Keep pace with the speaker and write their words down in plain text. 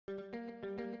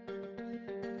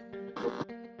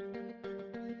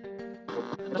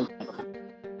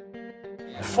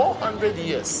400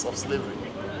 years of slavery.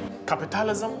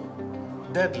 Capitalism,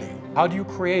 deadly. How do you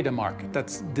create a market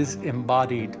that's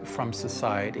disembodied from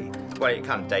society? Well, it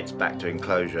kind of dates back to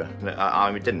enclosure.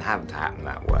 It didn't have to happen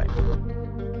that way.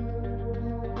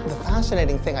 The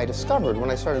fascinating thing I discovered when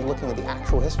I started looking at the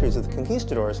actual histories of the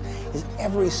conquistadors is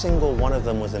every single one of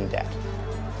them was in debt.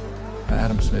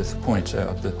 Adam Smith points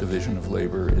out that division of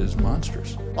labor is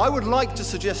monstrous. I would like to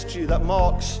suggest to you that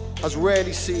Marx has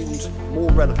rarely seemed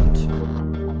more relevant.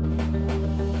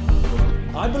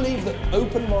 I believe that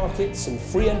open markets and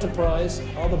free enterprise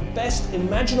are the best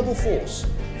imaginable force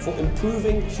for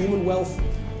improving human wealth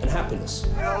and happiness.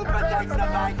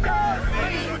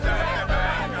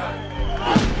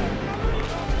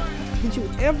 Did you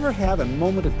ever have a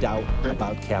moment of doubt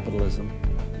about capitalism?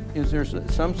 Is there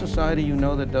some society you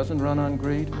know that doesn't run on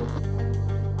greed?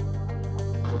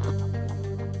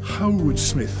 How would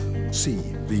Smith see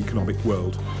the economic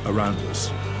world around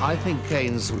us? I think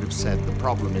Keynes would have said the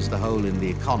problem is the hole in the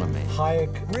economy.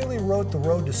 Hayek really wrote The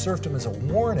Road to Serfdom as a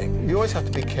warning. You always have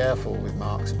to be careful with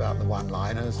Marx about the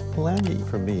one-liners. Polanyi,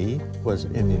 for me, was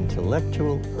an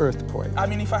intellectual earthquake. I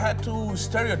mean, if I had to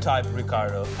stereotype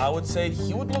Ricardo, I would say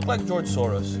he would look like George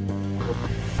Soros.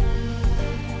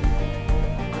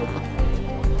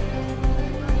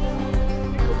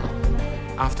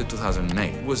 After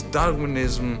 2008 was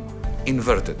Darwinism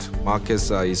inverted. Markets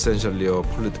are essentially a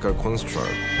political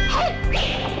construct.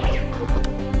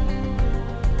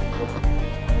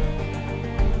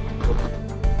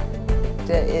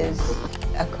 There is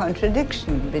a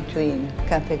contradiction between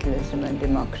capitalism and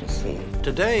democracy.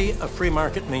 Today, a free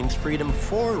market means freedom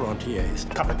for rentiers.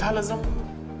 Capitalism,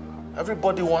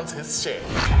 everybody wants his share.